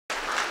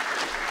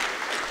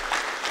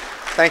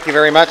Thank you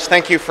very much.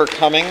 Thank you for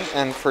coming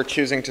and for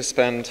choosing to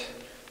spend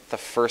the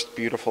first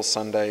beautiful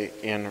Sunday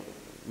in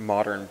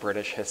modern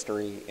British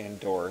history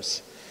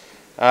indoors.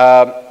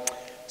 I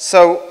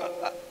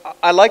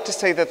like to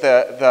say that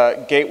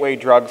the gateway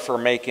drug for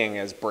making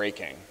is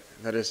breaking.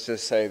 That is to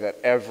say that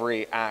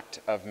every act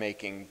of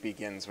making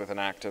begins with an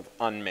act of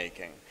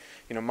unmaking.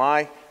 You know,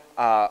 my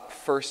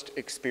first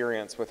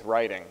experience with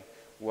writing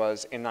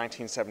was in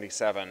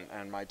 1977,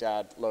 and my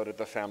dad loaded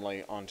the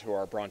family onto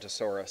our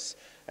Brontosaurus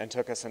and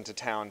took us into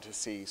town to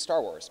see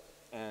Star Wars.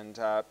 And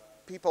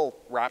people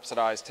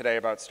rhapsodize today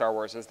about Star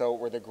Wars as though it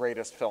were the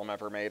greatest film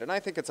ever made, and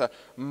I think it's a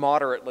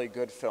moderately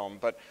good film,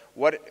 but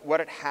what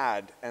it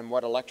had and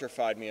what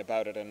electrified me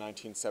about it in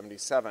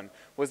 1977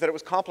 was that it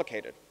was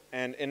complicated.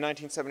 And in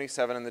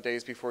 1977, in the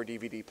days before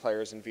DVD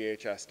players and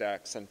VHS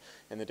decks, and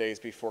in the days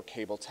before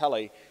cable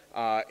telly,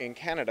 in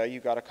Canada,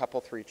 you got a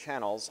couple, 3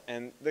 channels,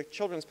 and the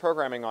children's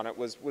programming on it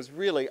was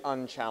really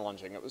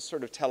unchallenging. It was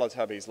sort of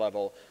Teletubbies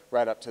level,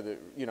 right up to the,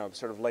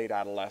 sort of late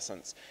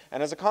adolescence.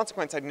 And as a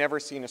consequence, I'd never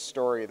seen a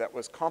story that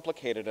was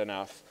complicated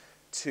enough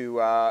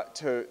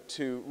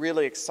to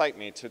really excite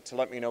me, to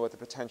let me know what the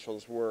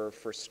potentials were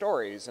for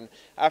stories. And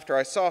after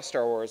I saw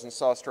Star Wars and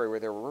saw a story where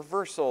there were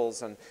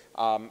reversals and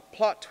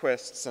plot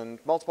twists and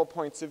multiple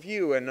points of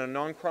view and a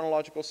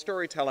non-chronological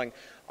storytelling,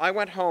 I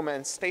went home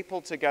and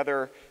stapled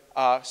together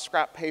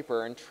scrap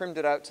paper and trimmed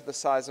it out to the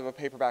size of a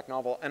paperback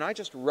novel, and I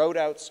just wrote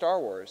out Star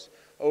Wars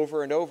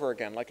over and over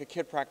again, like a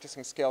kid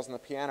practicing scales on the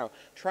piano,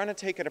 trying to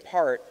take it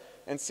apart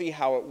and see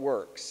how it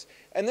works.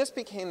 And this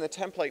became the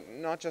template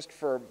not just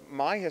for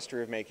my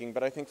history of making,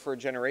 but I think for a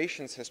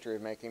generation's history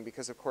of making,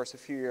 because of course a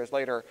few years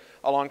later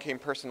along came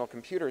personal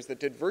computers that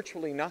did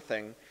virtually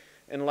nothing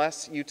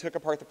unless you took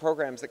apart the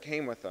programs that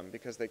came with them,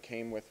 because they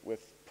came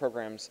with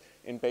programs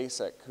in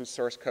BASIC whose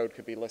source code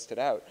could be listed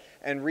out,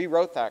 and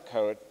rewrote that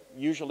code,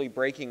 usually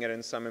breaking it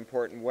in some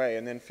important way,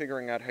 and then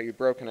figuring out how you'd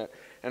broken it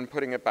and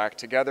putting it back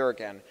together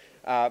again.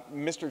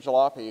 Mr.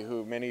 Jalopy,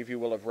 who many of you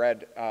will have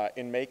read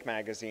in Make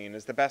magazine,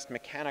 is the best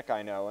mechanic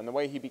I know, and the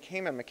way he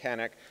became a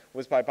mechanic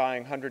was by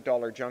buying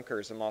 $100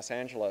 junkers in Los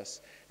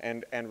Angeles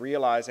and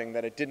realizing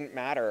that it didn't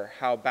matter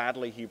how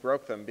badly he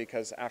broke them,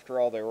 because after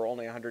all they were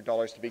only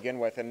 $100 to begin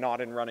with and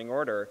not in running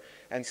order,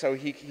 and so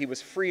he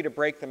was free to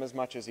break them as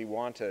much as he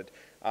wanted.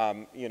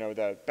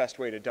 The best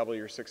way to double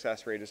your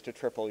success rate is to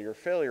triple your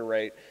failure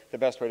rate. The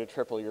best way to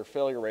triple your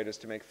failure rate is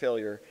to make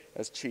failure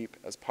as cheap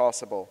as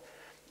possible.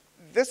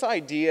 This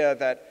idea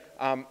that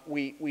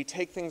we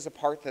take things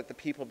apart that the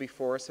people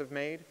before us have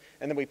made,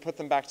 and then we put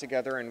them back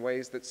together in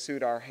ways that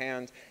suit our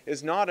hand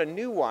is not a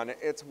new one.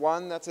 It's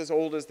one that's as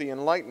old as the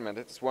Enlightenment.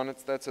 It's one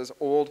that's as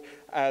old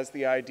as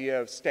the idea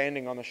of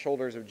standing on the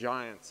shoulders of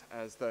giants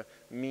as the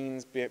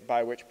means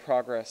by which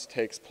progress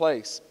takes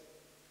place.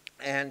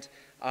 And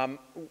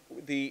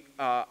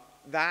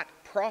that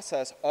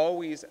process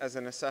always, as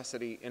a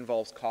necessity,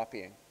 involves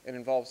copying. It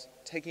involves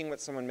taking what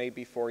someone made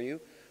before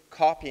you,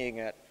 copying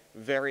it,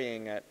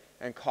 varying it,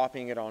 and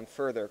copying it on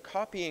further.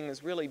 Copying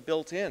is really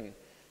built in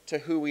to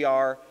who we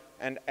are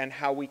and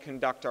how we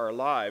conduct our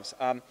lives.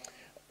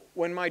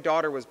 When my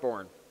daughter was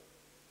born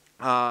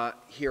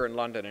here in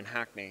London, in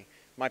Hackney,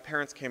 my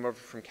parents came over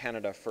from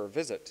Canada for a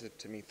visit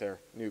to meet their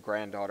new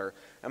granddaughter.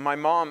 And my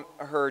mom,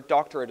 her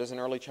doctorate is in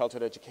early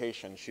childhood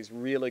education. She's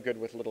really good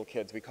with little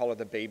kids. We call her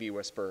the baby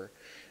whisperer.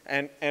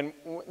 And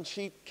when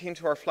she came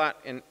to our flat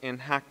in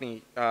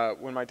Hackney,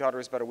 when my daughter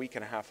was about a week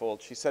and a half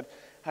old, she said,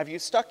 "Have you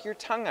stuck your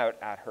tongue out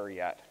at her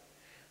yet?"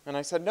 And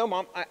I said, "No,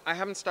 Mom, I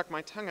haven't stuck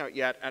my tongue out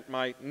yet at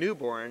my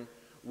newborn.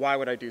 Why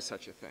would I do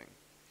such a thing?"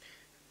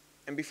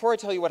 And before I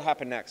tell you what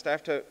happened next, I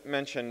have to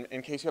mention,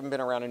 in case you haven't been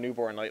around a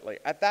newborn lately,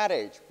 at that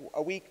age,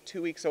 a week,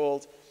 2 weeks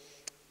old,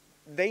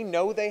 they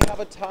know they have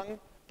a tongue,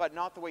 but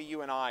not the way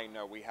you and I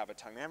know we have a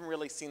tongue. They haven't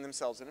really seen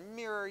themselves in a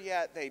mirror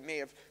yet. They may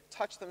have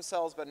touched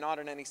themselves, but not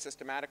in any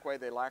systematic way.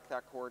 They lack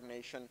that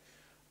coordination.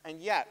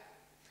 And yet,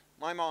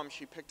 my mom,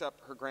 she picked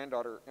up her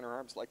granddaughter in her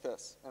arms like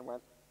this and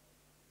went.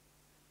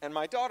 And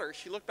my daughter,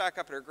 she looked back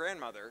up at her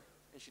grandmother,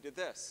 and she did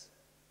this.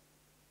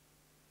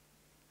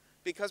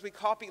 Because we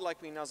copy like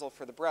we nuzzle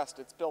for the breast,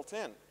 it's built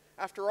in.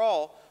 After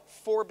all,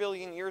 4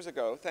 billion years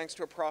ago, thanks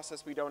to a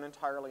process we don't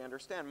entirely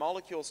understand,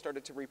 molecules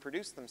started to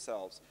reproduce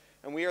themselves.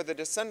 And we are the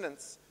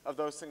descendants of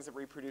those things that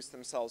reproduce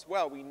themselves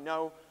well. We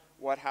know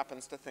what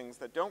happens to things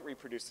that don't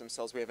reproduce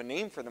themselves. We have a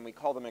name for them. We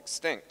call them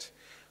extinct.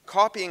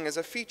 Copying is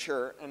a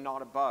feature and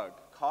not a bug.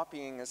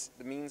 Copying is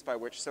the means by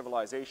which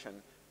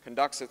civilization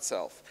conducts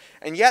itself.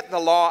 And yet the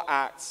law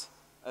acts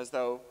as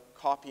though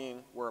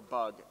copying were a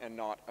bug and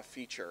not a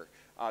feature.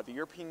 The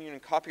European Union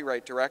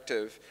Copyright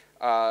Directive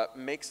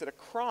makes it a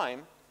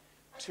crime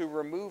to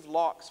remove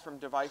locks from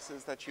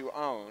devices that you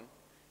own,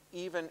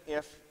 even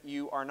if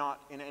you are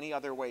not in any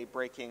other way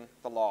breaking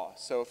the law.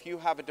 So if you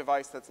have a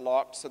device that's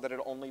locked so that it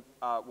only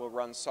will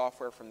run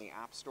software from the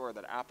App Store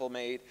that Apple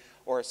made,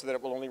 or so that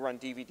it will only run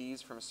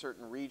DVDs from a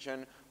certain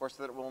region, or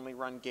so that it will only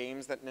run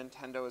games that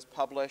Nintendo has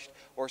published,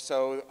 or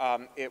so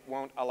it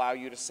won't allow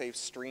you to save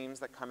streams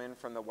that come in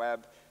from the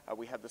web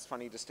we have this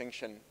funny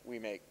distinction we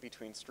make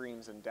between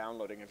streams and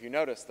downloading. Have you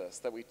noticed this?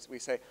 That we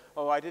say,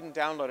 oh, I didn't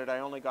download it, I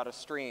only got a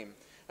stream.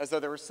 As though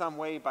there was some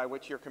way by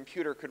which your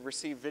computer could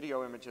receive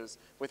video images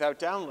without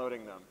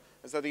downloading them.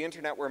 As though the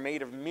internet were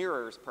made of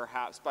mirrors,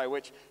 perhaps, by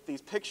which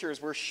these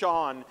pictures were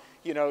shone,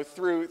 you know,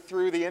 through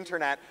the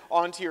internet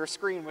onto your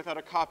screen without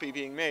a copy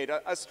being made.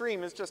 A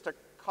stream is just a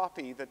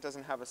copy that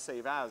doesn't have a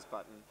Save As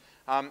button.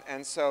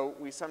 And so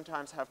we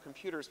sometimes have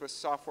computers with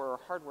software or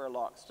hardware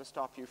locks to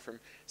stop you from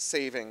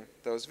saving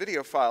those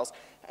video files.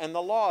 And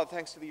the law,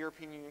 thanks to the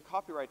European Union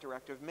Copyright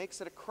Directive,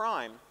 makes it a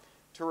crime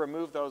to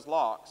remove those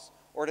locks,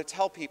 or to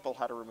tell people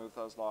how to remove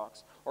those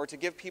locks, or to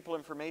give people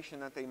information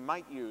that they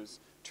might use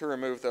to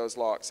remove those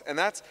locks. And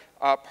that's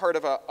part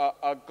of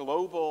a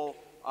global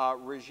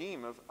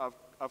regime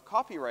of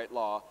copyright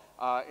law.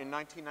 In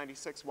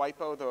 1996,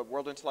 WIPO, the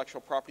World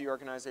Intellectual Property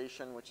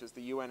Organization, which is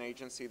the UN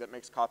agency that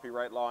makes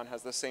copyright law and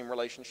has the same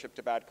relationship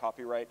to bad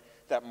copyright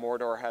that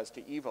Mordor has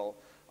to evil,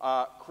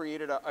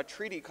 created a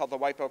treaty called the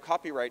WIPO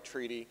Copyright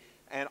Treaty.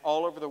 And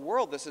all over the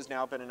world, this has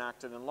now been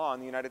enacted in law. In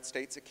the United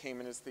States, it came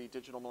in as the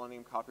Digital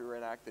Millennium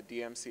Copyright Act, the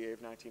DMCA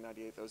of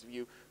 1998. Those of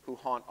you who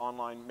haunt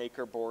online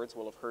maker boards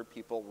will have heard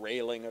people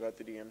railing about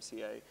the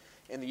DMCA.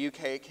 In the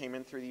UK, it came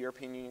in through the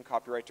European Union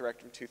Copyright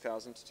Directive of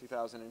 2000 to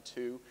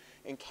 2002.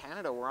 In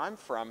Canada, where I'm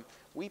from,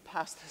 we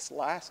passed this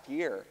last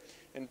year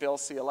in Bill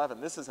C-11.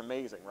 This is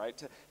amazing,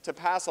 right? To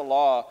pass a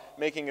law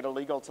making it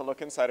illegal to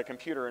look inside a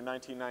computer in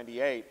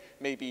 1998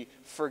 may be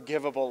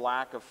forgivable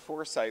lack of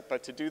foresight,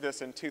 but to do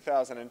this in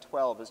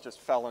 2012 is just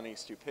felony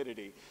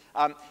stupidity.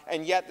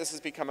 And yet this has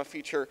become a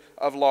feature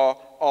of law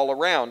all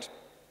around.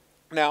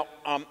 Now,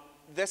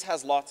 this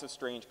has lots of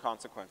strange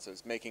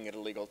consequences, making it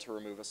illegal to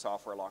remove a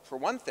software lock. For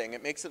one thing,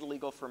 it makes it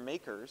illegal for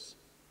makers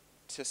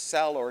to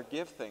sell or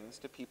give things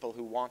to people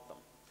who want them.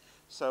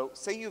 So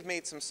say you've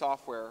made some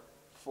software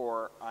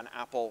for an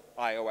Apple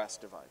iOS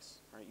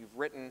device, right? You've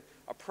written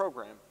a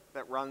program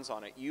that runs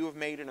on it. You have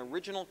made an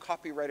original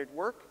copyrighted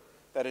work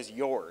that is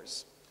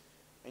yours.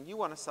 And you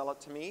want to sell it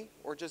to me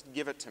or just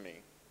give it to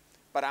me.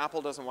 But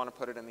Apple doesn't want to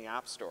put it in the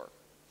App Store.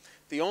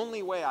 The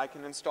only way I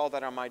can install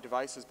that on my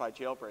device is by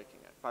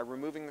jailbreaking it, by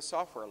removing the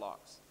software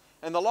locks.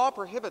 And the law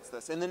prohibits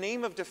this. In the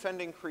name of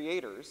defending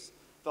creators,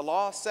 the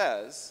law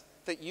says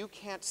that you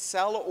can't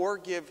sell or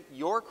give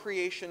your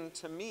creation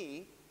to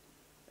me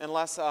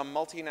unless a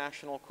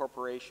multinational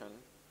corporation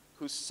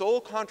whose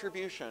sole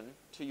contribution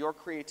to your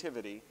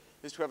creativity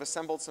is to have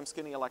assembled some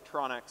skinny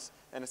electronics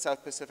in a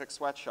South Pacific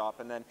sweatshop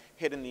and then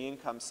hidden the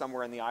income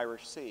somewhere in the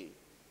Irish Sea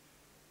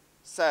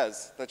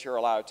says that you're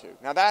allowed to.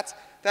 Now that's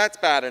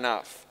bad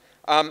enough.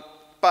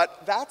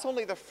 But that's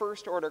only the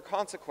first order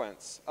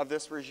consequence of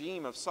this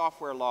regime of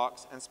software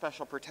locks and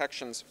special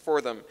protections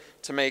for them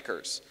to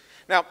makers.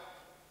 Now,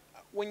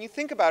 when you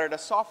think about it, a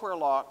software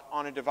lock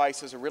on a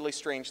device is a really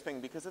strange thing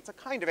because it's a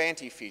kind of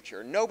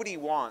anti-feature. Nobody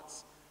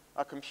wants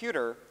a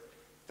computer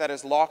that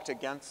is locked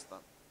against them,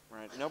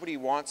 right? Nobody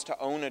wants to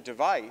own a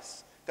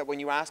device that when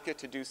you ask it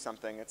to do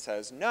something, it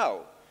says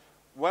no.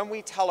 When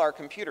we tell our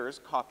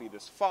computers, copy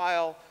this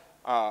file,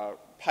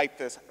 pipe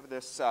this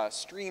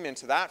stream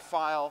into that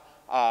file,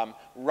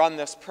 run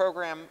this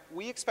program,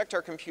 we expect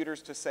our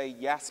computers to say,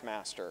 yes,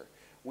 master.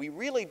 We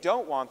really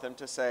don't want them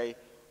to say,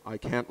 I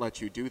can't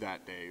let you do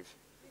that, Dave.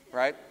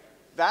 Right?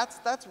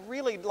 That's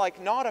really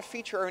like not a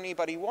feature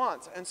anybody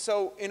wants. And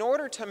so in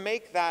order to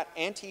make that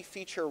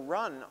anti-feature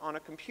run on a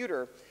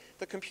computer,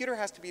 the computer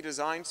has to be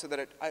designed so that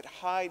it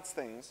hides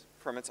things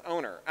from its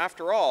owner.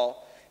 After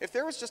all, if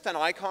there was just an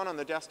icon on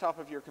the desktop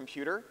of your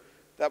computer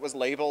that was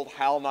labeled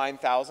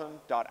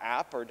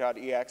HAL9000.app or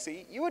 .exe,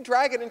 you would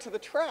drag it into the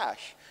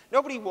trash.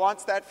 Nobody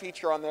wants that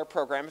feature on their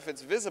program. If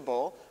it's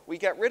visible, we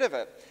get rid of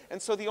it.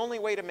 And so the only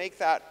way to make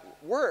that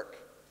work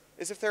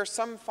is if there are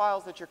some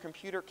files that your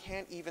computer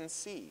can't even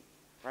see,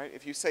 right?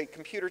 If you say,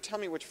 computer, tell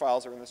me which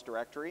files are in this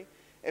directory,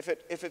 if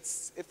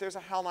there's a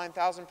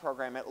HAL9000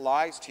 program, it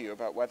lies to you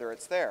about whether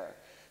it's there.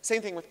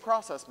 Same thing with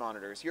process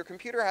monitors. Your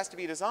computer has to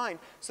be designed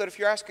so that if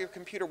you ask your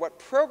computer what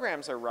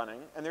programs are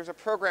running, and there's a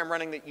program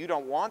running that you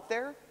don't want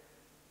there,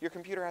 your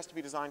computer has to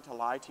be designed to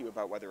lie to you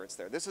about whether it's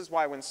there. This is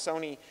why when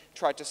Sony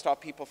tried to stop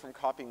people from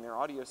copying their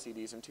audio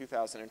CDs in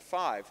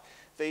 2005,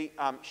 they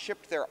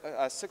shipped their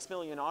 6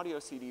 million audio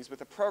CDs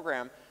with a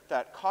program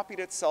that copied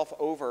itself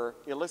over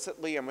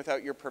illicitly and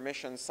without your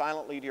permission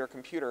silently to your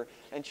computer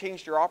and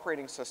changed your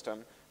operating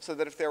system so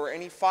that if there were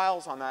any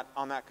files on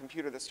that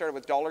computer that started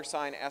with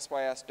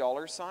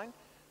 $SYS$,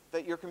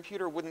 that your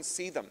computer wouldn't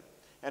see them.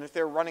 And if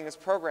they're running as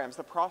programs,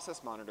 the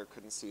process monitor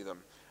couldn't see them.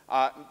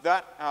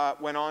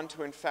 That went on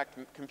to infect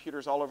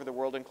computers all over the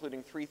world,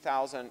 including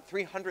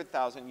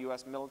 300,000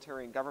 US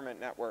military and government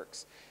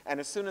networks. And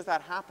as soon as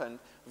that happened,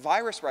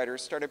 virus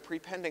writers started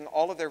prepending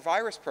all of their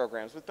virus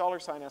programs with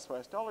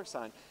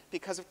 $SYS$,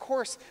 because of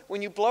course,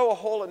 when you blow a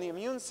hole in the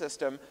immune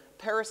system,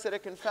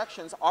 parasitic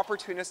infections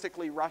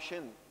opportunistically rush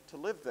in to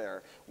live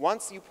there.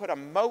 Once you put a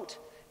mote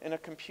in a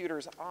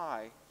computer's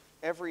eye,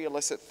 every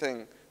illicit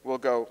thing will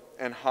go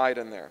and hide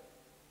in there.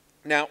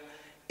 Now,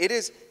 it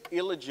is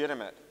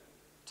illegitimate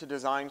to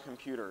design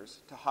computers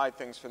to hide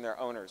things from their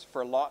owners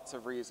for lots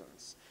of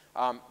reasons.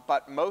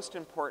 But most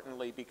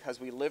importantly, because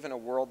we live in a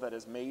world that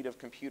is made of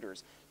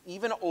computers.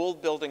 Even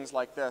old buildings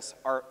like this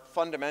are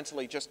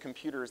fundamentally just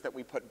computers that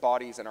we put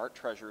bodies and art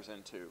treasures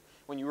into.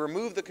 When you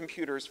remove the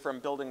computers from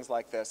buildings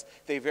like this,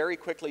 they very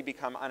quickly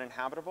become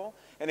uninhabitable.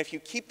 And if you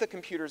keep the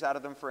computers out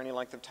of them for any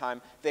length of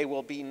time, they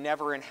will be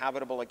never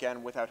inhabitable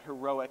again without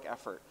heroic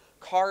effort.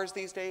 Cars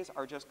these days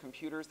are just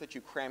computers that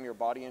you cram your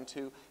body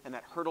into and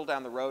that hurtle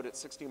down the road at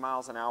 60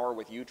 miles an hour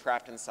with you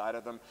trapped inside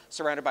of them,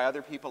 surrounded by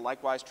other people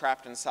likewise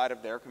trapped inside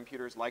of their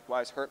computers,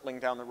 likewise hurtling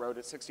down the road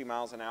at 60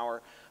 miles an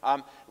hour.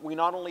 We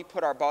not only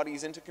put our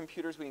bodies into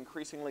computers, we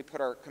increasingly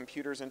put our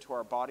computers into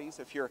our bodies.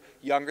 If you're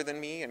younger than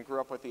me and grew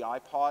up with the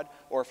iPod,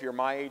 or if you're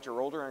my age or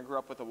older and grew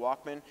up with the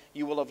Walkman,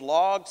 you will have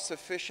logged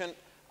sufficient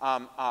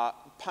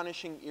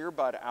punishing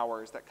earbud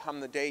hours that come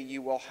the day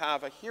you will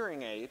have a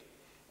hearing aid.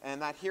 And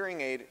that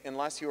hearing aid,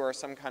 unless you are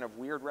some kind of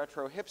weird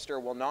retro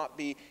hipster, will not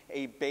be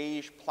a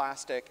beige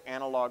plastic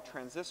analog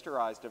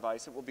transistorized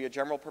device. It will be a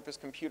general purpose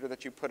computer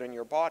that you put in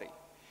your body.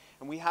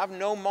 And we have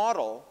no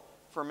model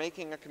for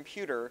making a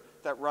computer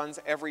that runs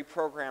every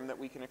program that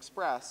we can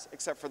express,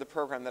 except for the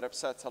program that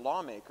upsets a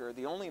lawmaker.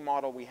 The only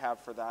model we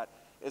have for that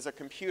is a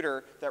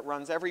computer that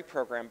runs every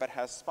program but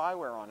has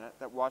spyware on it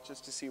that watches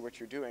to see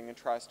what you're doing and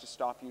tries to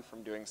stop you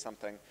from doing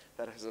something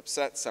that has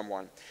upset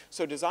someone.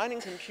 So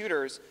designing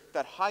computers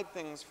that hide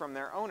things from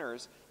their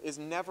owners is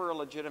never a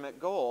legitimate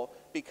goal,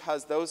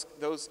 because those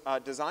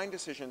design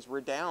decisions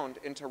redound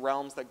into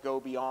realms that go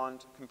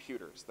beyond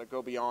computers, that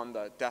go beyond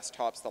the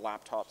desktops, the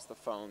laptops, the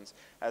phones.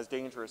 As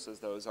dangerous as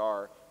those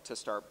are to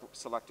start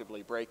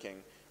selectively breaking,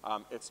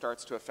 it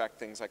starts to affect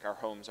things like our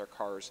homes, our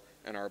cars,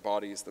 and our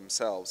bodies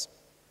themselves.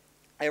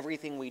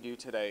 Everything we do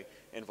today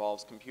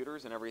involves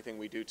computers, and everything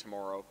we do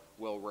tomorrow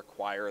will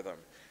require them.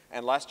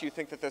 And lest you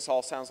think that this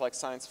all sounds like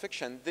science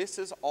fiction, this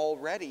is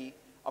already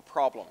a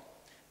problem.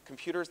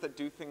 Computers that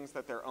do things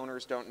that their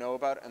owners don't know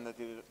about and that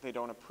they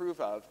don't approve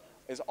of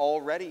is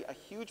already a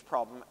huge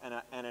problem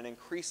and an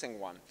increasing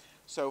one.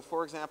 So,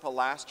 for example,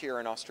 last year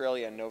in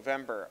Australia in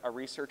November, a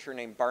researcher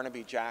named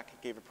Barnaby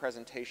Jack gave a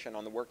presentation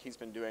on the work he's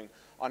been doing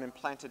on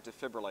implanted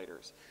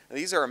defibrillators. Now,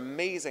 these are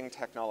amazing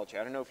technology.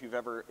 I don't know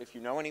if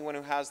you know anyone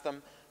who has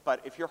them, but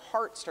if your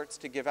heart starts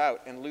to give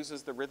out and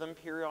loses the rhythm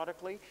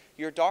periodically,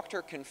 your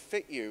doctor can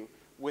fit you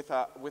with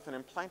an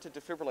implanted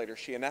defibrillator.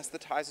 She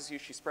anesthetizes you,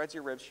 she spreads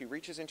your ribs, she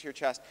reaches into your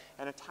chest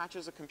and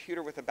attaches a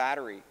computer with a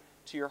battery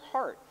to your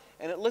heart.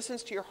 And it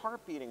listens to your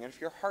heart beating, and if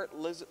your heart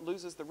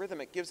loses the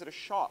rhythm, it gives it a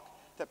shock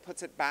that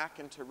puts it back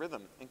into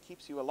rhythm and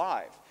keeps you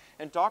alive.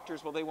 And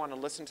doctors, well, they want to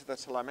listen to the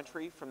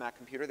telemetry from that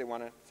computer. They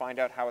want to find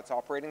out how it's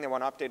operating. They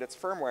want to update its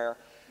firmware.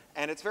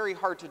 And it's very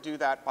hard to do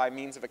that by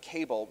means of a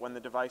cable when the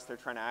device they're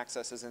trying to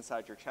access is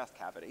inside your chest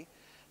cavity.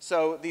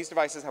 So these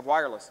devices have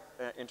wireless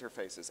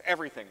interfaces.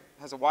 Everything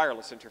has a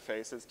wireless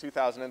interface. It's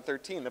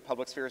 2013. The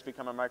public sphere has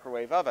become a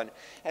microwave oven.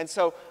 And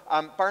so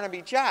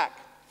Barnaby Jack,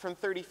 from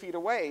 30 feet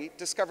away,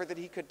 discovered that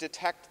he could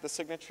detect the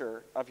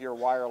signature of your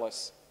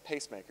wireless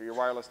pacemaker, your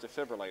wireless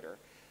defibrillator,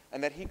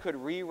 and that he could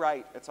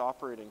rewrite its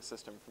operating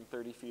system from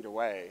 30 feet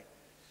away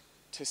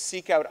to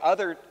seek out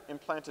other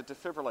implanted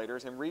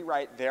defibrillators and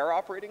rewrite their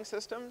operating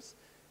systems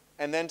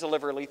and then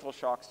deliver lethal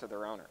shocks to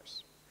their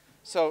owners.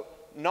 So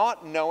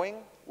not knowing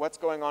what's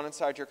going on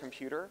inside your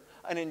computer,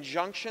 an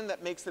injunction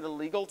that makes it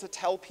illegal to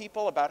tell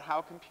people about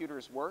how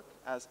computers work,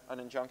 as an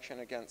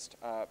injunction against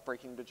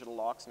breaking digital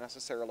locks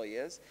necessarily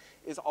is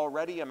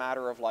already a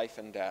matter of life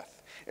and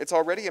death. It's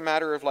already a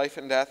matter of life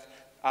and death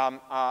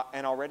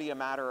and already a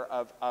matter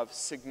of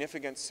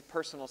significant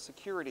personal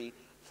security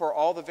for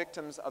all the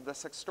victims of the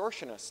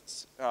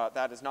sextortionists.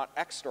 That is not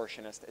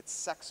extortionist, it's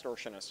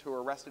sextortionists, who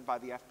were arrested by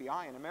the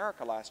FBI in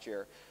America last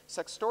year.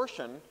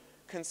 Sextortion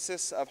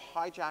consists of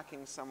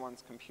hijacking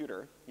someone's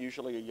computer,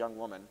 usually a young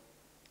woman,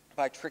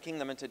 by tricking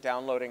them into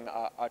downloading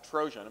a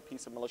Trojan, a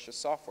piece of malicious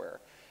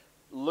software,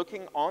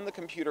 looking on the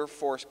computer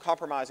for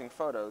compromising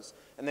photos,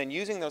 and then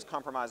using those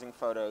compromising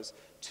photos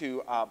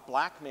to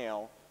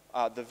blackmail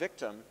the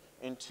victim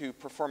into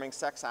performing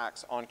sex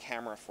acts on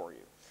camera for you.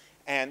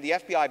 And the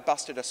FBI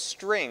busted a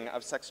string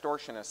of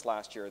sextortionists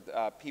last year,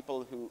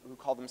 people who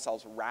call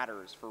themselves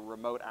ratters for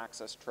remote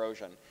access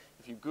Trojan.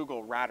 If you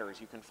Google ratters,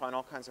 you can find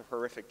all kinds of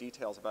horrific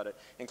details about it,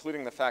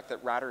 including the fact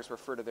that ratters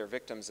refer to their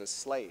victims as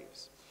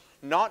slaves.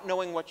 Not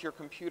knowing what your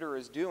computer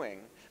is doing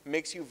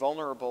makes you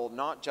vulnerable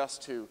not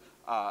just to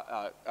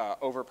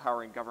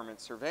overpowering government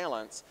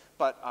surveillance,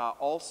 but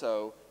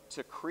also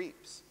to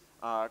creeps.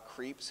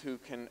 Creeps who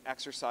can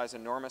exercise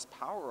enormous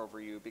power over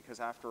you,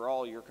 because after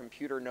all, your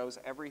computer knows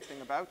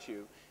everything about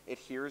you. It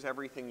hears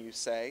everything you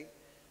say.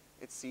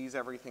 It sees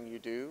everything you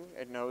do.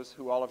 It knows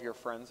who all of your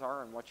friends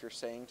are and what you're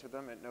saying to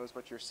them. It knows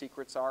what your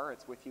secrets are.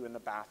 It's with you in the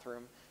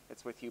bathroom.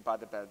 It's with you by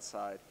the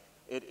bedside.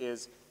 It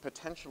is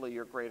potentially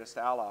your greatest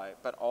ally,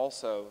 but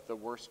also the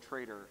worst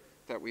traitor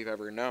that we've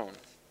ever known.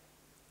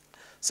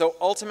 So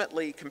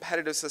ultimately,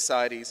 competitive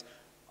societies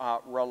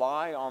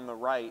rely on the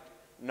right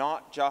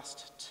not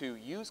just to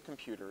use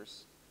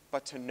computers,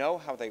 but to know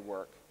how they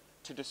work,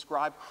 to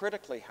describe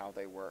critically how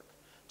they work,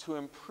 to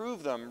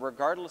improve them,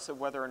 regardless of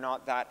whether or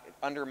not that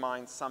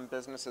undermines some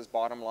business's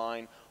bottom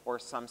line or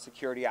some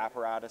security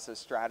apparatus's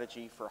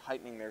strategy for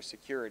heightening their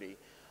security.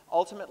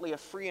 Ultimately, a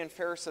free and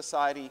fair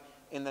society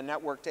in the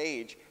networked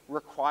age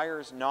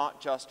requires not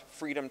just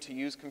freedom to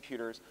use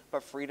computers,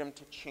 but freedom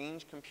to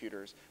change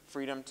computers,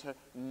 freedom to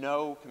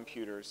know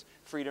computers,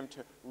 freedom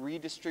to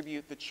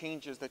redistribute the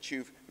changes that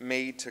you've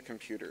made to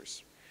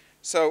computers.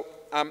 So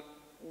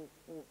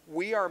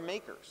we are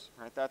makers,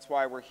 right? That's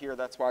why we're here.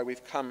 That's why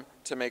we've come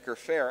to Maker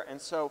Faire.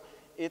 And so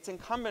it's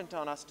incumbent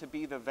on us to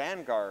be the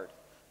vanguard,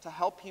 to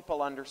help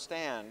people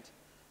understand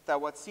that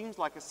what seems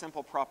like a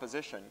simple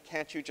proposition,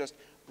 can't you just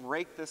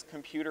break this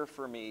computer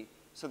for me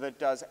so that it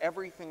does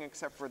everything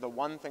except for the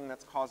one thing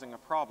that's causing a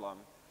problem,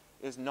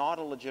 is not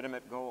a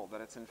legitimate goal,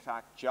 that it's in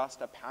fact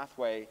just a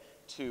pathway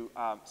to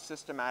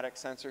systematic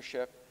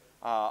censorship,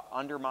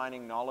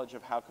 undermining knowledge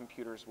of how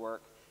computers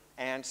work,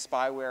 and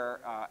spyware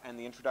and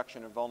the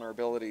introduction of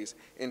vulnerabilities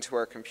into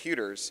our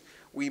computers.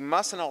 We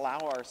mustn't allow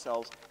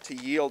ourselves to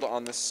yield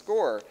on the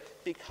score,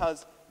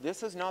 because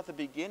this is not the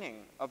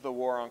beginning of the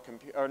war on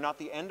computers, or not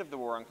the end of the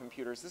war on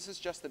computers. This is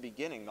just the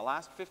beginning. The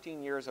last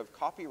 15 years of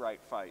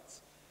copyright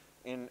fights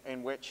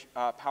in which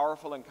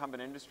powerful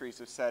incumbent industries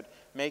have said,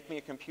 make me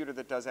a computer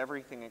that does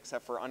everything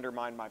except for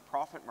undermine my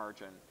profit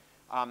margin,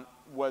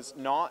 was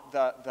not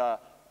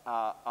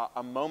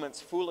a moment's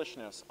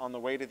foolishness on the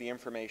way to the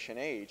information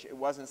age. It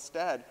was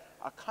instead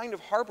a kind of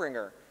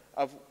harbinger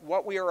of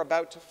what we are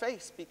about to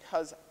face,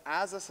 because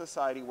as a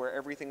society where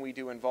everything we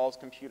do involves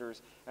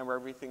computers and where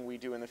everything we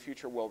do in the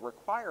future will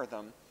require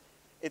them,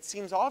 it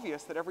seems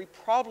obvious that every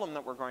problem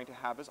that we're going to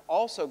have is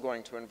also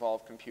going to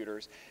involve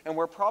computers. And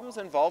where problems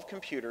involve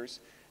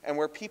computers, and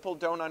where people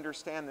don't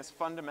understand this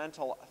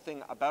fundamental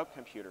thing about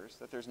computers,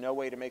 that there's no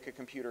way to make a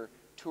computer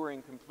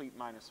Turing complete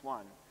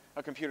 -1,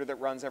 a computer that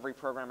runs every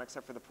program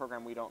except for the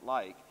program we don't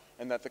like,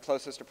 and that the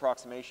closest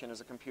approximation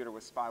is a computer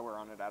with spyware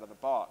on it out of the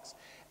box.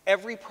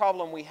 Every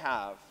problem we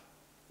have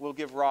will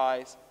give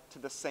rise to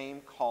the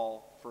same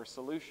call for a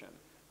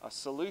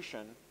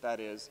solution that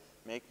is,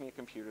 make me a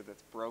computer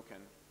that's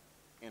broken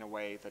in a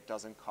way that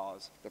doesn't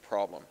cause the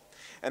problem.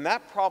 And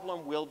that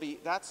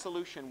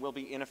solution will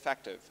be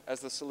ineffective, as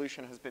the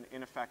solution has been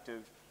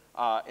ineffective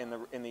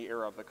in the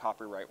era of the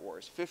copyright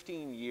wars.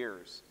 15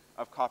 years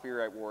of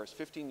copyright wars,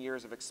 15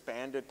 years of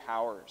expanded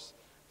powers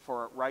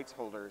for rights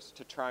holders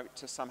to try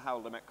to somehow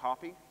limit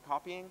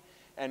copying,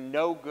 and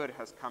no good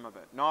has come of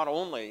it. Not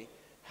only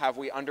have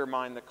we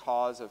undermined the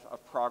cause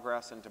of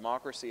progress and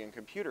democracy in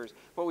computers,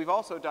 but we've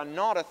also done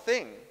not a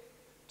thing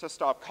to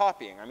stop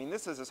copying. I mean,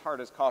 this is as hard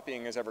as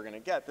copying is ever going to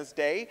get. This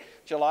day,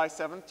 July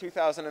 7th,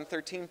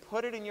 2013,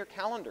 put it in your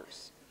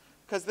calendars,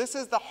 because this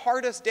is the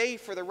hardest day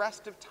for the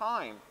rest of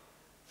time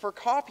for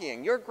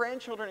copying. Your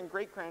grandchildren and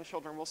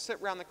great-grandchildren will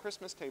sit around the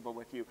Christmas table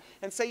with you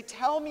and say,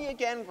 tell me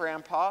again,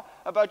 Grandpa,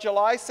 about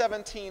July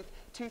 17th,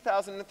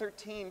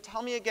 2013.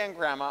 Tell me again,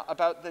 Grandma,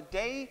 about the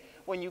day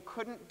when you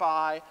couldn't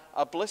buy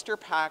a blister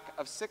pack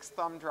of 6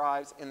 thumb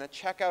drives in the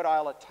checkout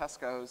aisle at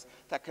Tesco's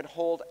that could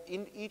hold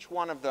in each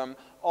one of them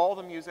all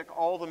the music,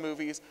 all the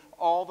movies,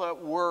 all the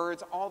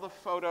words, all the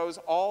photos,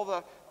 all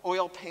the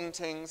oil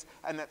paintings,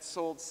 and that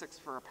sold 6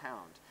 for a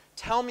pound.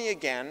 Tell me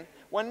again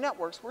when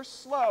networks were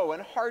slow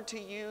and hard to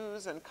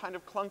use and kind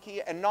of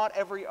clunky, and not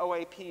every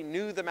OAP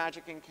knew the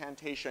magic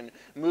incantation,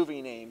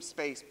 movie name,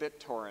 space,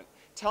 BitTorrent.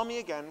 Tell me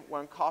again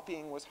when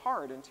copying was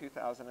hard in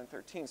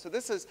 2013. So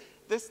this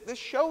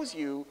shows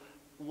you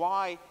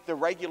why the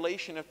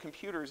regulation of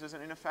computers is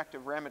an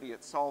ineffective remedy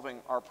at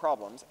solving our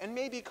problems. And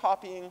maybe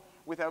copying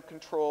without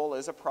control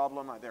is a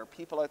problem. There are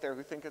people out there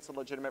who think it's a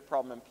legitimate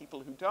problem and people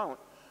who don't.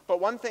 But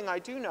one thing I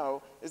do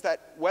know is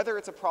that whether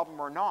it's a problem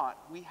or not,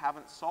 we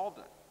haven't solved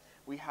it.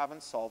 We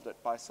haven't solved it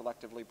by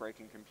selectively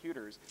breaking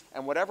computers.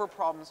 And whatever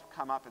problems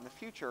come up in the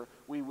future,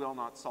 we will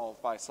not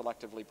solve by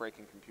selectively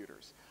breaking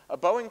computers. A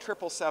Boeing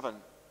 777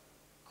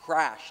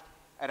 crashed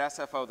at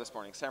SFO this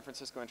morning, San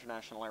Francisco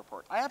International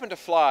Airport. I happen to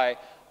fly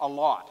a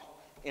lot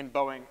in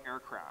Boeing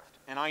aircraft,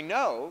 and I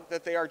know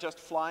that they are just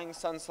flying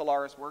Sun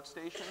Solaris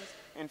workstations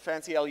in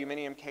fancy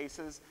aluminum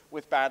cases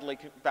with badly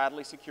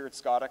secured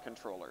SCADA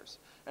controllers.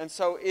 And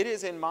so it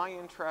is in my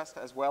interest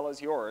as well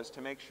as yours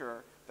to make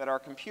sure that our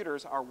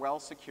computers are well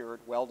secured,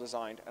 well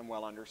designed, and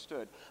well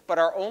understood. But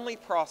our only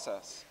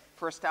process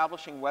for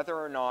establishing whether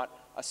or not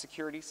a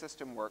security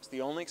system works,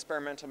 the only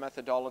experimental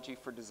methodology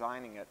for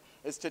designing it,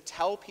 is to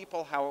tell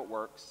people how it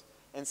works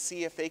and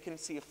see if they can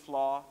see a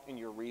flaw in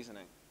your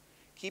reasoning.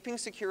 Keeping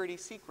security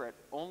secret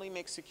only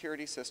makes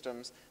security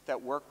systems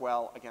that work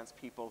well against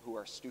people who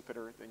are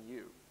stupider than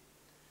you.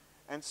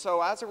 And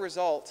so as a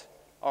result,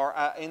 or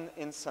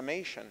in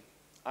summation,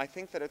 I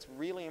think that it's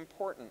really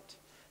important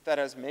that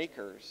as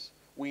makers,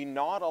 we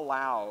not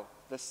allow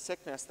the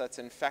sickness that's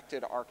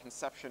infected our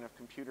conception of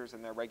computers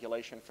and their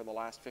regulation for the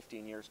last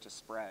 15 years to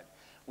spread.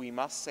 We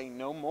must say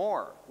no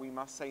more. We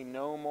must say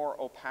no more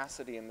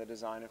opacity in the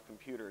design of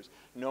computers.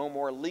 No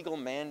more legal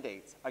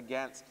mandates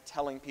against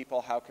telling people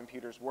how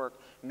computers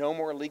work. No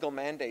more legal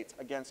mandates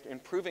against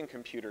improving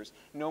computers.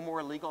 No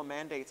more legal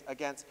mandates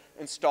against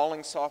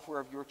installing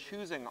software of your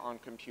choosing on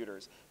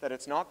computers. That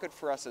it's not good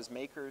for us as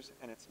makers,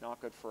 and it's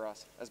not good for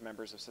us as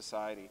members of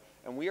society.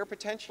 And we are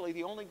potentially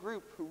the only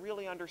group who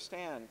really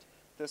understand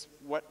this,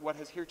 what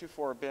has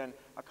heretofore been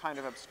a kind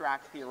of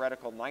abstract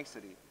theoretical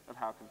nicety of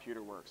how a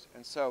computer works.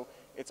 And so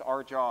it's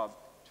our job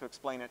to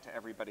explain it to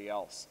everybody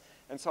else.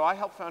 And so I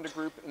helped found a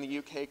group in the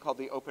UK called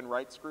the Open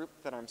Rights Group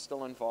that I'm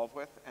still involved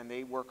with, and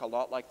they work a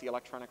lot like the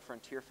Electronic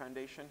Frontier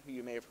Foundation, who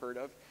you may have heard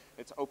of.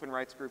 It's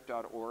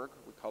openrightsgroup.org.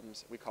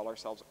 We call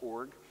ourselves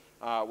org.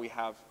 We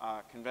have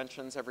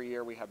conventions every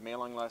year. We have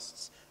mailing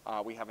lists.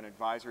 We have an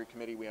advisory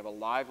committee. We have a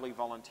lively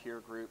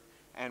volunteer group.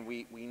 And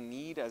we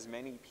need as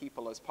many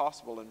people as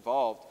possible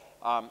involved.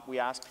 We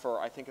ask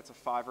for, I think it's a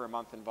 $5 or a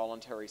month in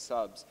voluntary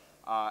subs.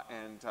 You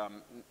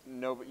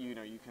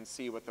can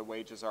see what the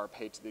wages are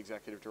paid to the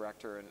executive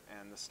director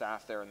and the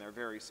staff there, and they're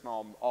very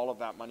small. All of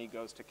that money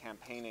goes to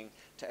campaigning,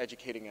 to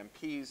educating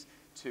MPs,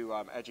 to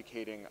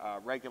educating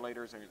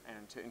regulators,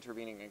 and to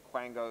intervening in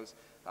quangos,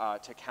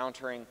 to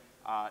countering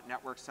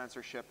network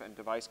censorship and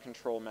device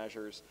control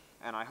measures,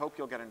 and I hope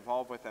you'll get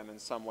involved with them in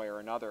some way or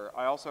another.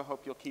 I also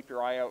hope you'll keep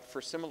your eye out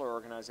for similar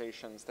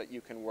organizations that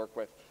you can work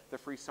with. The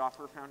Free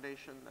Software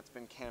Foundation, that's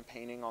been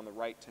campaigning on the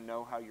right to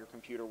know how your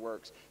computer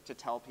works, to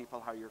tell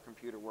people how your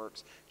computer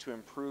works, to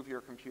improve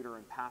your computer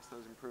and pass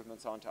those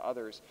improvements on to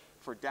others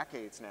for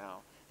decades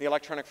now. The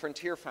Electronic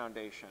Frontier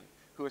Foundation,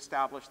 who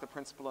established the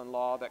principle in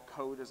law that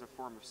code is a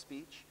form of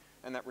speech,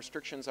 and that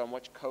restrictions on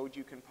which code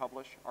you can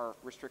publish are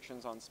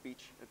restrictions on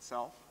speech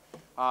itself,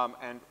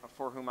 and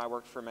for whom I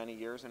worked for many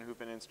years and who've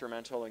been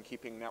instrumental in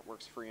keeping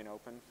networks free and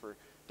open for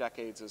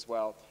decades as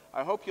well.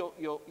 I hope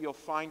you'll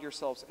find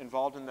yourselves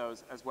involved in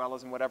those as well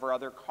as in whatever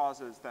other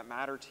causes that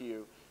matter to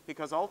you,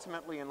 because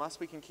ultimately,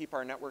 unless we can keep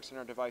our networks and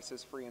our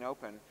devices free and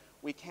open,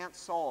 we can't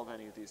solve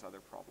any of these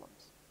other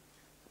problems.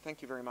 So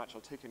thank you very much.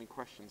 I'll take any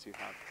questions you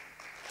have.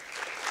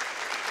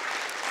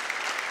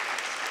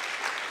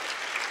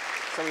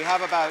 So we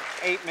have about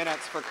 8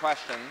 minutes for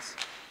questions.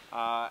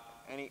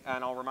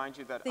 And I'll remind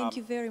you that... Thank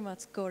you very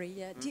much, Cory.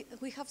 Yeah.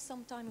 We have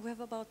some time. We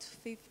have about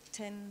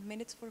 10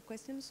 minutes for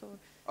questions. Or...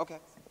 Okay.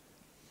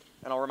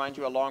 And I'll remind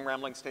you a long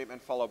rambling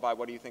statement followed by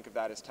what do you think of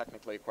that as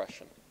technically a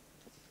question.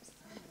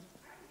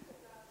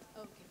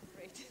 Okay,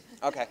 great.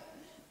 Okay.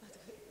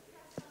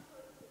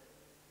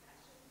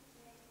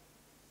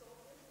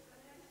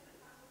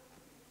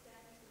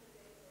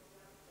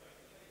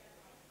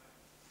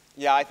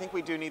 Yeah, I think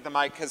we do need the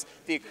mic because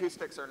the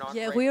acoustics are not.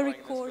 Yeah, great we're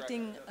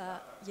recording.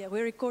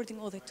 We're recording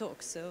all the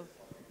talks. So,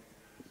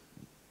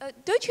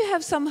 don't you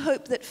have some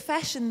hope that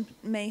fashion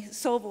may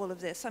solve all of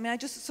this? I mean, I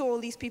just saw all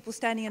these people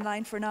standing in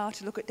line for an hour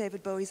to look at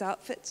David Bowie's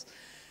outfits,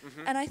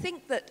 and I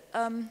think that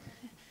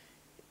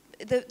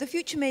the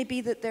future may be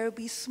that there will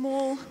be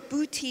small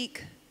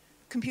boutique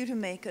computer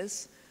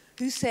makers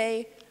who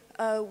say,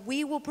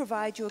 "We will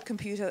provide you a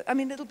computer." I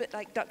mean, a little bit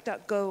like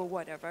DuckDuckGo or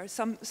whatever.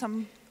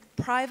 Some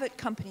private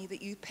company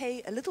that you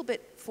pay a little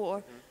bit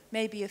for,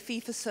 maybe a fee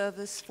for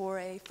service for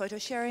a photo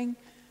sharing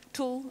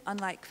tool,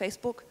 unlike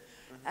Facebook.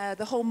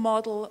 The whole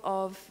model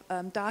of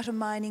data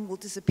mining will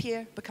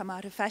disappear, become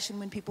out of fashion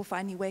when people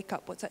finally wake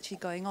up what's actually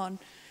going on.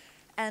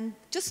 And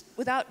just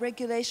without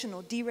regulation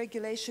or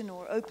deregulation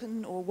or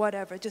open or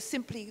whatever, just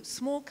simply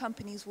small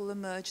companies will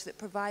emerge that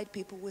provide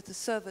people with a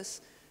service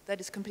that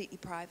is completely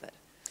private.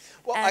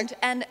 Well,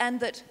 and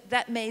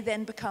that may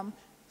then become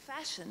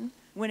fashion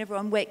when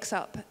everyone wakes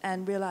up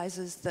and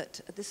realizes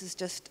that this is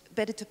just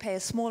better to pay a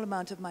small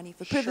amount of money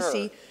for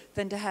privacy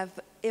than to have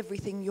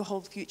everything, your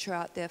whole future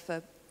out there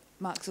for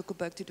Mark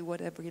Zuckerberg to do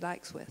whatever he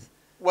likes with.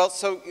 Well,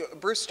 so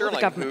Bruce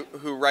Sterling,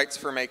 who writes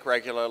for Make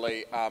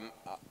regularly,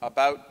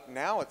 about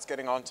now it's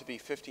getting on to be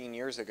 15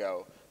 years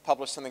ago,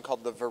 published something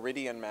called the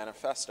Viridian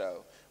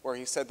Manifesto, where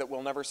he said that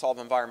we'll never solve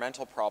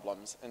environmental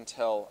problems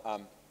until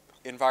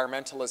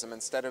environmentalism,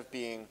 instead of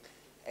being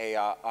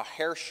a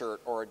hair shirt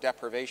or a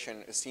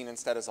deprivation, is seen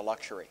instead as a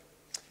luxury,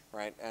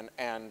 right?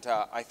 And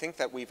I think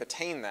that we've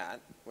attained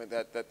that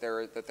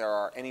there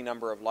are any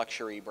number of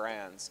luxury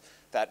brands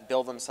that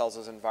bill themselves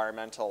as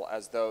environmental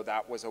as though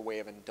that was a way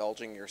of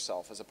indulging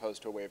yourself as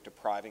opposed to a way of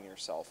depriving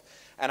yourself.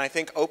 And I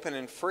think open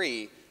and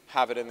free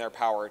have it in their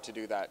power to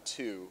do that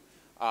too.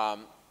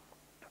 And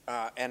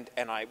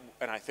I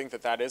think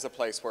that is a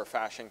place where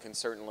fashion can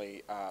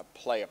certainly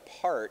play a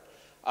part.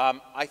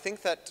 I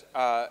think that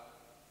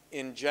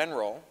in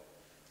general,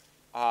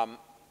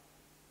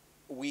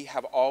 we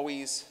have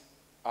always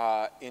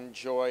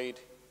enjoyed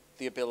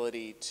the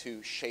ability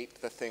to shape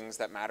the things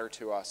that matter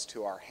to us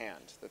to our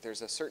hand, that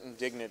there's a certain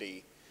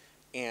dignity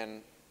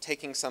in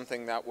taking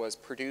something that was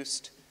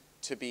produced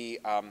to be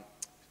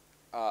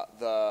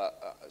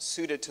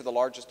suited to the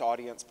largest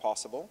audience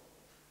possible,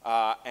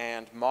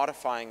 and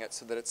modifying it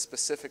so that it's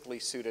specifically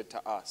suited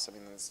to us. I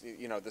mean,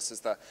 this is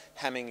the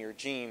hemming your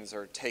jeans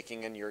or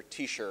taking in your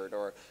T-shirt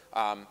or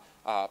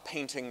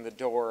painting the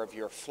door of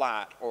your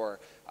flat, or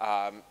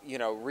you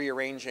know,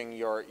 rearranging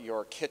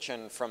your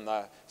kitchen from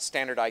the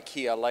standard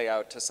IKEA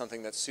layout to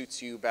something that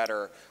suits you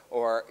better,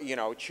 or you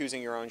know,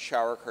 choosing your own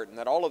shower curtain,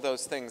 that all of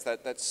those things,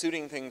 that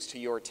suiting things to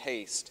your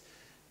taste,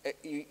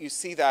 you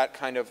see that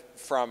kind of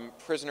from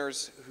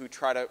prisoners who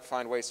try to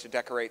find ways to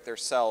decorate their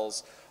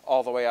cells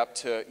all the way up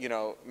to, you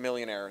know,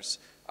 millionaires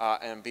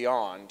and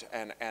beyond,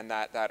 and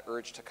that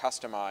urge to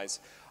customize.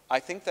 I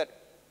think that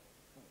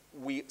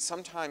we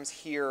sometimes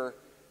hear,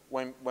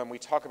 when we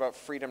talk about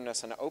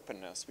freedomness and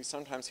openness, we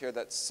sometimes hear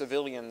that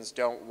civilians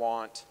don't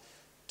want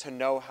to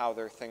know how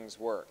their things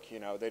work. You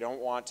know, they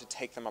don't want to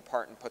take them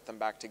apart and put them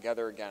back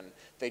together again.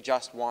 They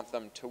just want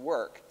them to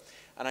work.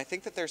 And I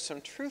think that there's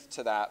some truth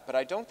to that, but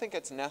I don't think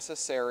it's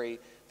necessary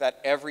that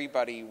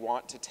everybody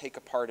want to take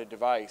apart a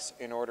device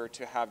in order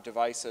to have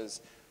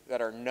devices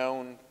that are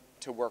known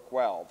to work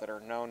well, that are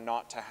known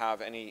not to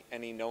have any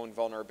known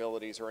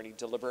vulnerabilities or any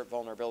deliberate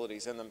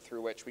vulnerabilities in them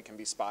through which we can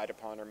be spied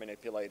upon or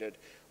manipulated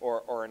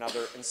or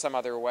in some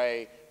other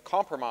way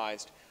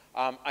compromised.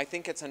 I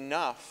think it's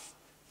enough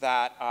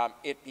that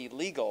it be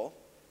legal.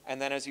 And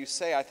then, as you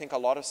say, I think a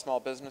lot of small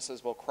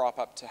businesses will crop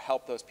up to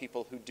help those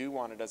people who do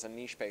want it as a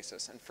niche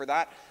basis. And for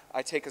that,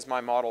 I take as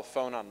my model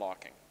phone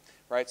unlocking,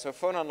 right? So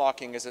phone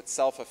unlocking is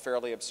itself a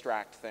fairly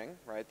abstract thing,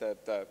 right?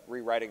 The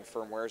rewriting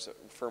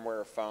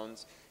firmware of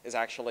phones is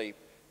actually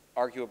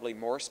arguably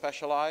more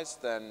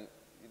specialized than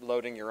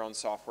loading your own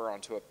software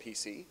onto a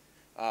PC.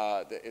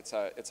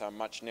 It's a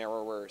much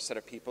narrower set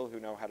of people who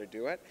know how to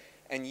do it.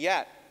 And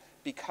yet,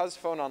 because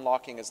phone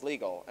unlocking is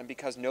legal, and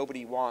because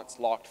nobody wants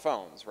locked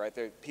phones, right?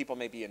 People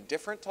may be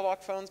indifferent to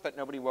locked phones, but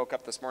nobody woke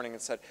up this morning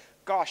and said,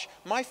 gosh,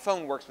 my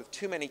phone works with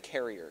too many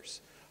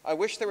carriers. I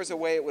wish there was a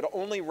way it would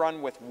only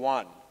run with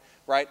one,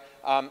 right?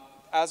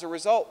 As a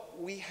result,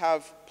 we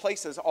have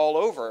places all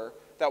over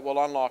that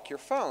will unlock your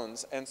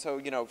phones. And so,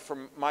 you know,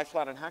 from my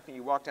flat in Hackney,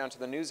 you walk down to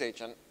the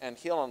newsagent and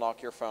he'll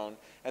unlock your phone.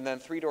 And then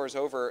 3 doors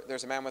over,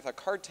 there's a man with a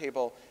card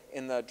table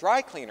in the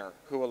dry cleaner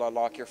who will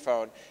unlock your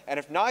phone. And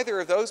if neither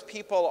of those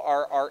people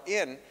are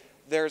in,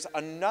 there's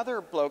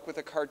another bloke with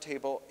a card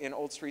table in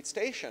Old Street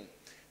Station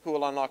who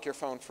will unlock your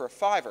phone for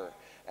 $5.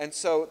 And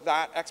so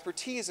that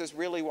expertise is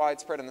really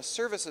widespread and the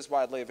service is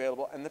widely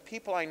available. And the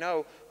people I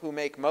know who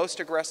make most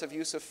aggressive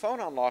use of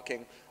phone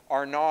unlocking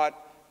are not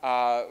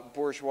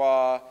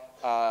bourgeois,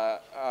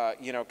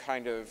 you know,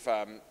 kind of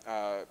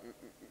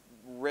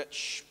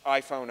rich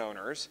iPhone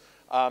owners.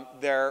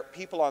 They're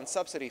people on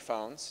subsidy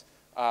phones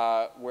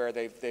where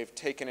they've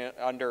taken it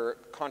under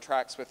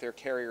contracts with their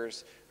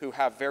carriers who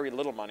have very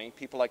little money,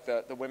 people like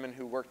the women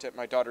who worked at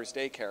my daughter's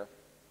daycare,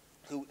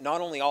 who not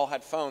only all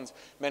had phones,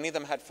 many of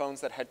them had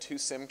phones that had 2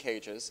 SIM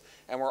cages,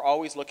 and were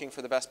always looking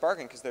for the best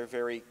bargain because they're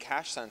very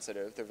cash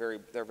sensitive,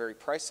 they're very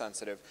price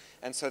sensitive,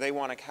 and so they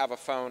want to have a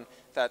phone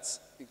that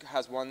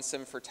has 1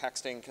 SIM for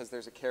texting because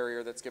there's a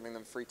carrier that's giving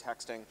them free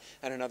texting,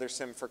 and another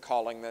SIM for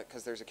calling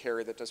because there's a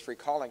carrier that does free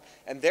calling.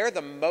 And they're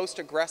the most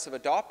aggressive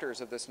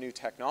adopters of this new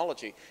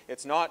technology.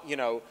 It's not, you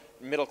know,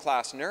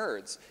 middle-class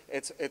nerds.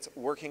 It's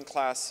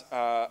working-class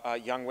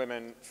young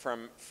women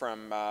from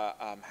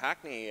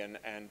Hackney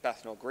and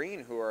Bethnal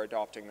Green who are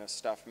adopting this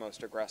stuff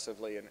most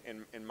aggressively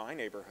in my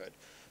neighborhood.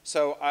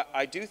 So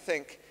I do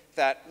think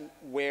that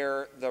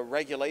where the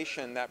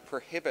regulation that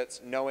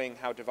prohibits knowing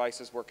how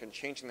devices work and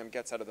changing them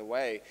gets out of the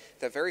way,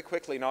 that very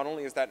quickly not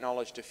only is that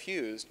knowledge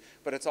diffused,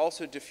 but it's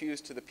also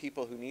diffused to the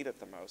people who need it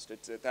the most.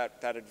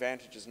 That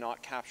advantage is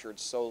not captured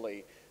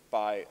solely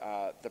by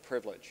the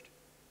privileged.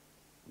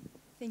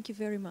 Thank you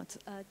very much.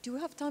 Do we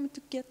have time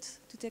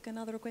to take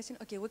another question?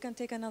 Okay, we can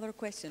take another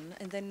question,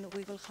 and then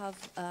we will have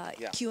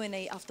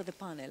Q&A after the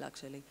panel,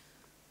 actually.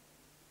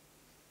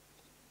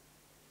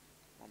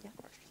 One more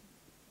question.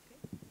 Okay.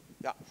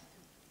 Yeah.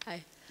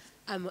 Hi.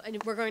 And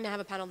we're going to have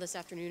a panel this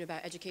afternoon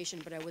about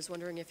education, but I was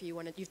wondering if you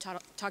wanted, you've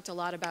talked a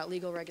lot about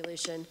legal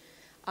regulation.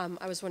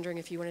 I was wondering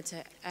if you wanted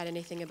to add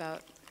anything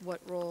about what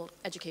role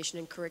education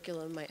and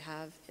curriculum might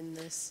have in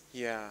this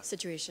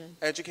situation.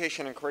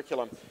 Education and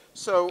curriculum.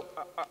 So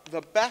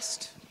the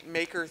best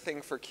maker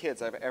thing for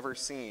kids I've ever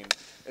seen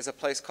is a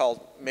place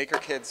called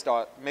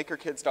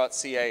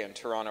makerkids.ca in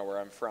Toronto, where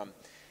I'm from.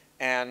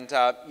 And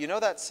you know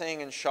that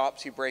saying in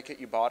shops, you break it,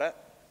 you bought it?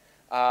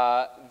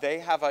 They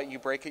have a you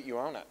break it, you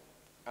own it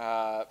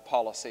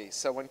policy.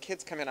 So when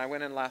kids come in, I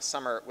went in last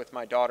summer with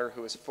my daughter,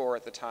 who was 4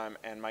 at the time,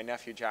 and my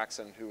nephew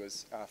Jackson, who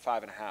was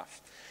 5 and a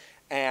half.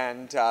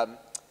 And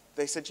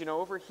they said, you know,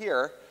 over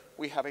here,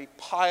 we have a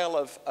pile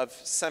of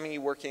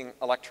semi-working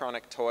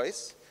electronic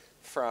toys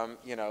from,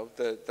 you know,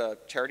 the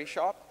charity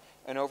shop.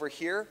 And over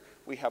here,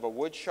 we have a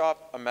wood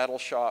shop, a metal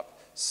shop,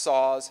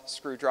 saws,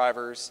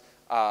 screwdrivers,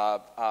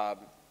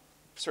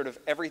 sort of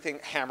everything,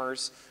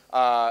 hammers,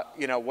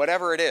 you know,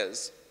 whatever it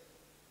is.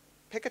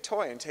 Pick a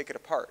toy and take it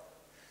apart.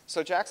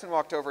 So Jackson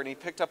walked over and he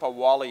picked up a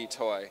Wall-E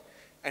toy,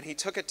 and he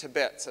took it to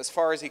bits as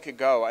far as he could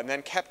go, and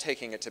then kept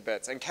taking it to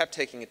bits and kept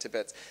taking it to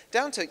bits,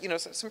 down to, you know,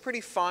 some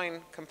pretty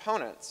fine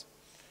components.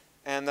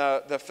 And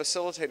the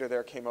facilitator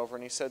there came over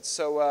and he said,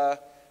 so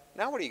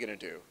now what are you going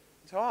to do?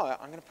 So, oh,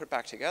 I'm going to put it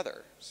back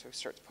together. So he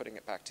starts putting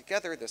it back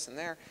together, this and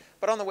there.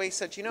 But on the way he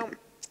said, you know,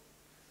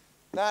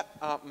 that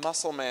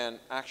muscle man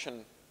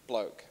action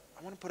bloke,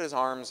 I want to put his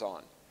arms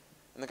on.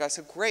 And the guy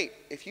said, great,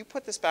 if you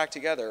put this back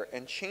together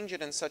and change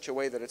it in such a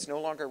way that it's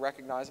no longer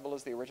recognizable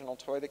as the original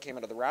toy that came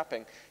out of the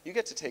wrapping, you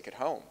get to take it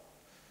home.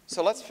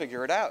 So let's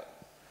figure it out.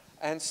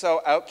 And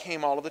so out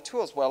came all of the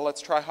tools. Well,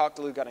 let's try hot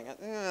glue gunning.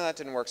 That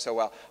didn't work so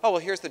well. Oh, well,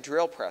 here's the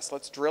drill press.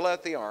 Let's drill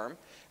out the arm,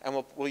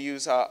 and we'll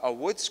use a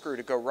wood screw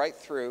to go right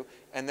through,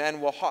 and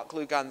then we'll hot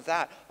glue gun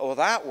that. Oh, well,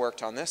 that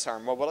worked on this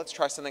arm. Well, let's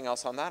try something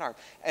else on that arm.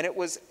 And it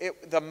was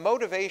the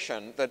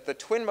motivation, the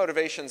twin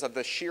motivations of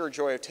the sheer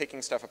joy of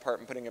taking stuff apart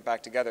and putting it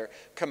back together,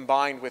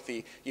 combined with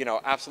the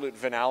absolute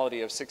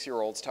venality of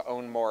 6-year-olds to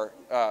own more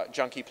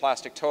junky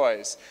plastic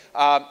toys,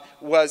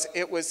 was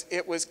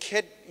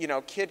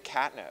kid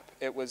catnip.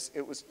 It was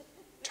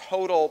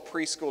total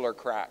preschooler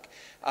crack,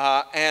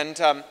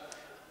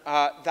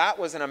 that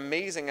was an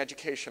amazing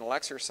educational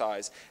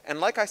exercise. And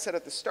like I said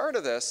at the start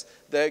of this,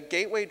 the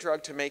gateway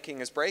drug to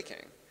making is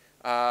breaking.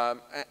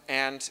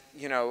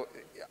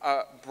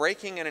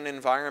 Breaking in an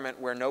environment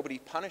where nobody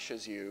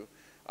punishes you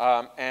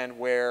and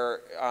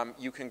where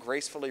you can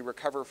gracefully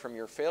recover from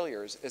your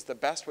failures is the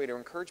best way to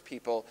encourage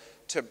people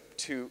to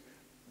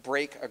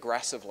break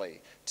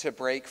aggressively, to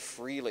break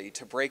freely,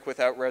 to break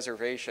without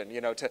reservation,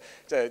 to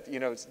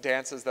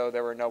dance as though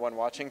there were no one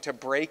watching, to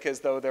break as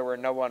though there were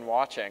no one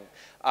watching,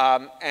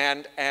 to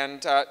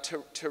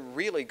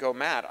really go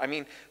mad. I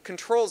mean,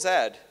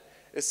 Control-Z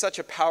is such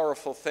a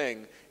powerful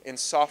thing in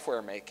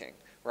software making,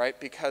 right?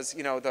 Because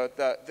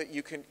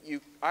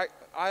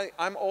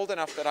I'm old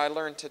enough that I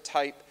learned to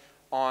type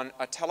on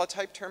a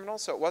teletype terminal,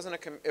 so it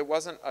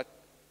wasn't a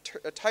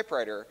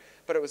typewriter,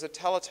 but it was a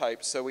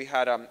teletype, so we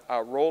had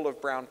a roll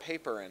of brown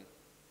paper in.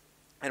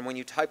 And when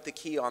you typed the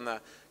key on the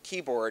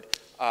keyboard,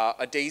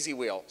 a daisy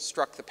wheel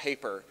struck the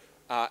paper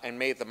and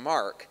made the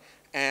mark.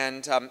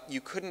 And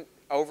you couldn't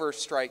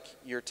overstrike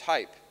your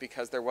type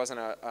because there wasn't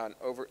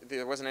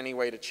any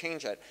way to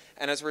change it.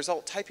 And as a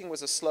result, typing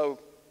was a slow,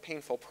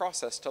 painful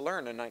process to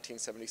learn in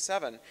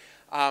 1977.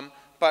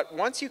 But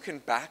once you can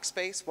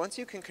backspace, once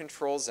you can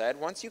Control-Z,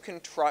 once you can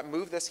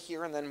move this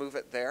here and then move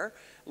it there,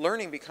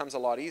 learning becomes a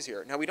lot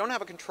easier. Now, we don't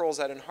have a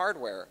Control-Z in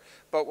hardware,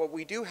 but what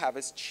we do have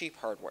is cheap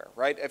hardware,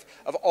 right?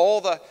 Of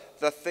all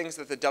the things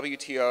that the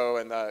WTO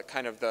and the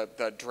kind of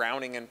the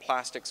drowning in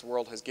plastics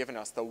world has given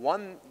us, the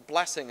one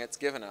blessing it's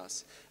given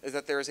us is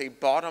that there is a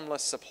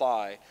bottomless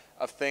supply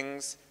of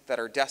things that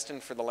are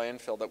destined for the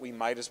landfill that we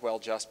might as well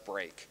just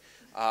break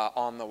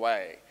on the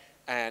way.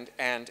 And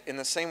in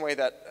the same way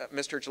that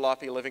Mr.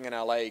 Jalopy living in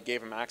LA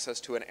gave him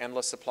access to an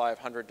endless supply of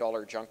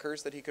 $100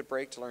 junkers that he could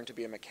break to learn to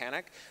be a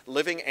mechanic,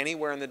 living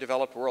anywhere in the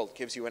developed world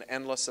gives you an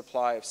endless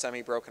supply of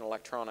semi-broken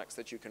electronics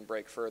that you can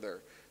break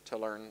further to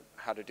learn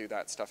how to do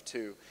that stuff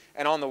too.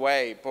 And on the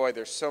way, boy,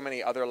 there's so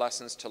many other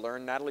lessons to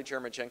learn. Natalie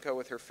Jermachenko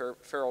with her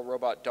feral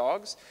robot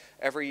dogs,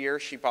 every year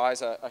she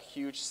buys a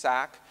huge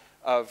sack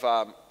of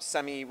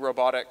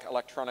semi-robotic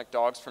electronic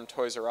dogs from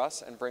Toys R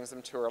Us and brings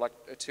them to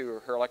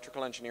her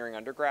electrical engineering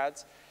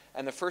undergrads.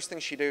 And the first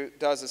thing she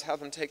does is have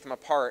them take them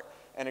apart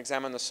and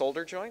examine the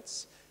solder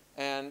joints.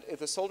 And if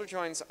the solder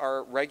joints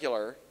are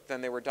regular,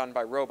 then they were done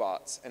by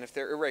robots. And if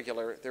they're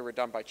irregular, they were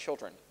done by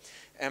children.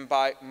 And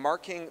by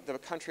marking the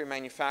country of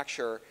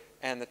manufacture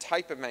and the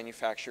type of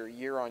manufacture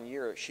year on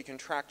year, she can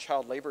track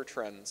child labor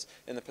trends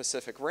in the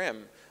Pacific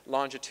Rim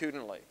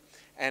longitudinally.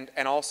 And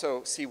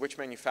also see which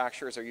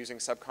manufacturers are using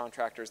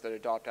subcontractors that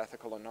adopt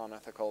ethical and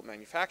non-ethical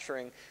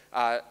manufacturing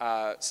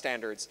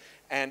standards.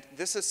 And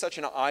this is such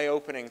an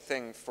eye-opening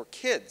thing for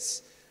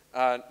kids,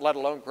 let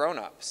alone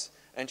grown-ups.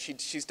 And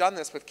she's done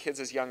this with kids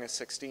as young as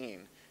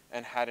 16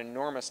 and had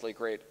enormously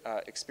great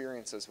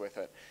experiences with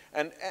it.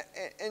 And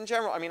in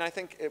general, I mean, I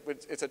think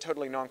it's a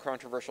totally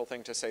non-controversial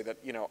thing to say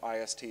that,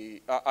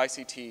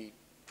 ICT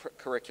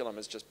curriculum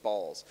is just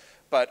balls.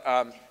 But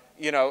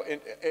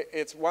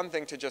it's one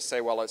thing to just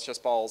say, well, it's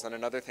just balls, and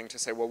another thing to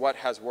say, well, what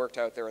has worked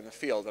out there in the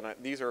field? And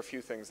these are a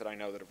few things that I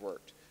know that have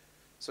worked.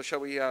 So shall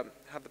we have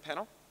the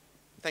panel?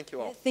 Thank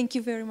you all. Thank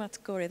you very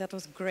much, Cory. That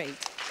was great.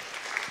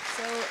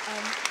 So,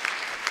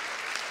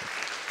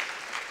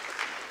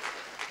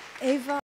 Eva.